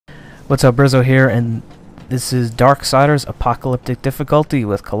What's up, Brizzo here, and this is Darksiders Apocalyptic difficulty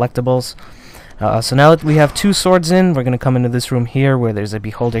with collectibles. So now that we have two swords in, we're going to come into this room here where there's a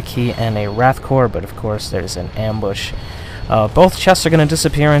Beholder Key and a Wrath Core, but of course there's an ambush. Both chests are going to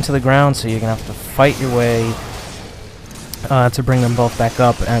disappear into the ground, so you're going to have to fight your way to bring them both back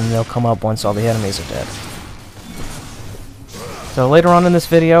up, and they'll come up once all the enemies are dead. So later on in this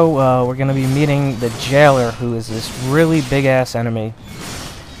video, we're going to be meeting the Jailer, who is this really big-ass enemy.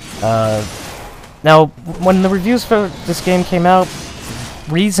 Now, when the reviews for this game came out,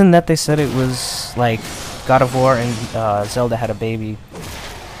 reason that they said it was like God of War and Zelda had a baby.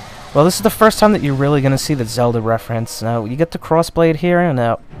 Well, this is the first time that you're really going to see the Zelda reference. Now, you get the crossblade here, and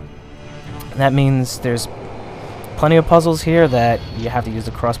that means there's plenty of puzzles here that you have to use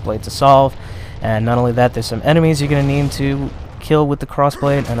the crossblade to solve. And not only that, there's some enemies you're going to need to kill with the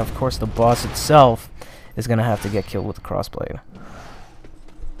crossblade, and of course the boss itself is going to have to get killed with the crossblade.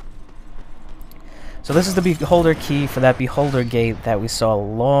 So this is the Beholder Key for that Beholder Gate that we saw a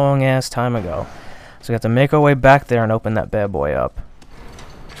long ass time ago. So we have to make our way back there and open that bad boy up.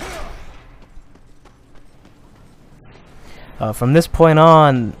 From this point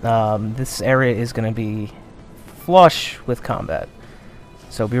on, this area is going to be flush with combat.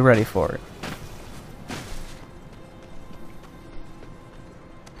 So be ready for it.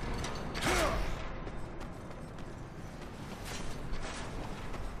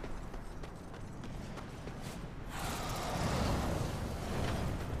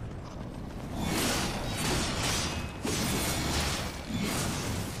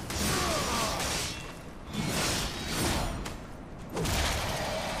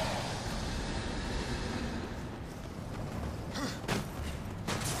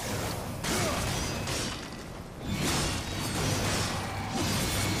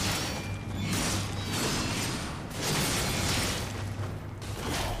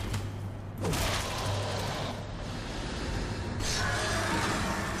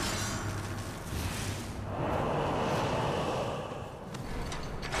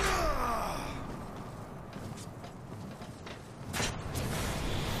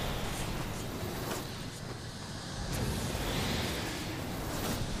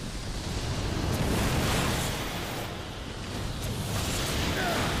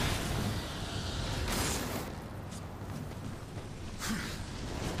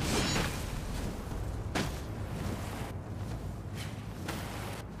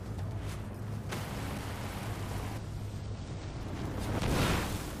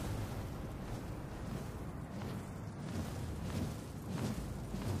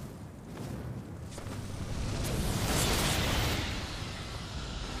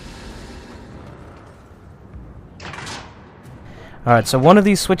 Alright, so one of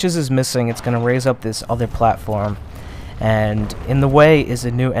these switches is missing. It's going to raise up this other platform. And in the way is a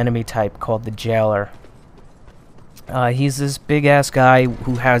new enemy type called the Jailer. He's this big-ass guy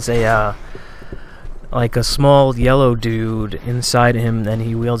who has a, like a small yellow dude inside him, and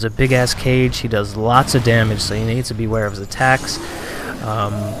he wields a big-ass cage. He does lots of damage, so you need to be aware of his attacks.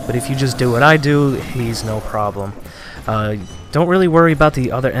 But if you just do what I do, he's no problem. Don't really worry about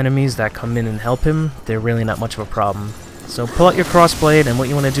the other enemies that come in and help him. They're really not much of a problem. So pull out your crossblade, and what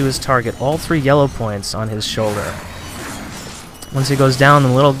you want to do is target all three yellow points on his shoulder. Once he goes down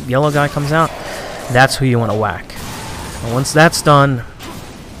and the little yellow guy comes out, that's who you want to whack. And once that's done,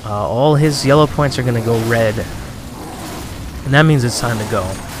 all his yellow points are going to go red. And that means it's time to go.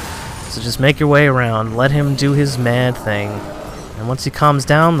 So just make your way around, let him do his mad thing. And once he calms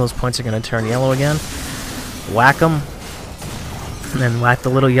down, those points are going to turn yellow again. Whack him. And then whack the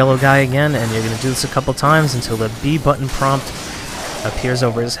little yellow guy again, and you're going to do this a couple times until the B button prompt appears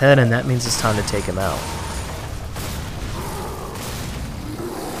over his head, and that means it's time to take him out.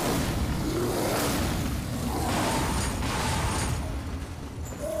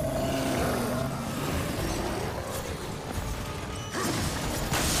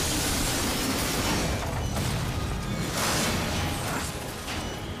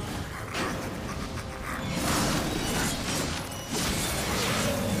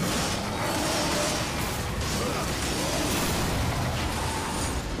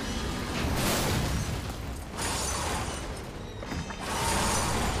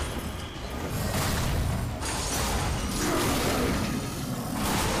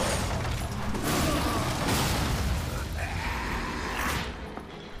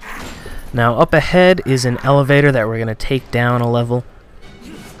 Now up ahead is an elevator that we're going to take down a level.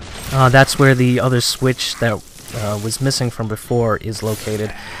 That's where the other switch that was missing from before is located.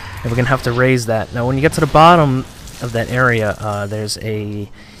 And we're going to have to raise that. Now when you get to the bottom of that area, there's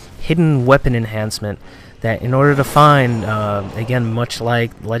a hidden weapon enhancement that in order to find, again, much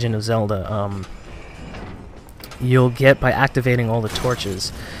like Legend of Zelda, you'll get by activating all the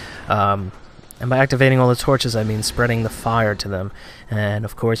torches. And by activating all the torches, I mean spreading the fire to them. And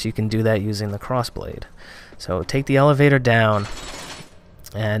of course, you can do that using the crossblade. So take the elevator down,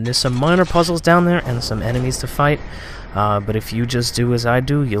 and there's some minor puzzles down there and some enemies to fight. But if you just do as I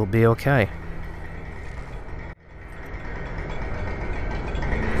do, you'll be okay.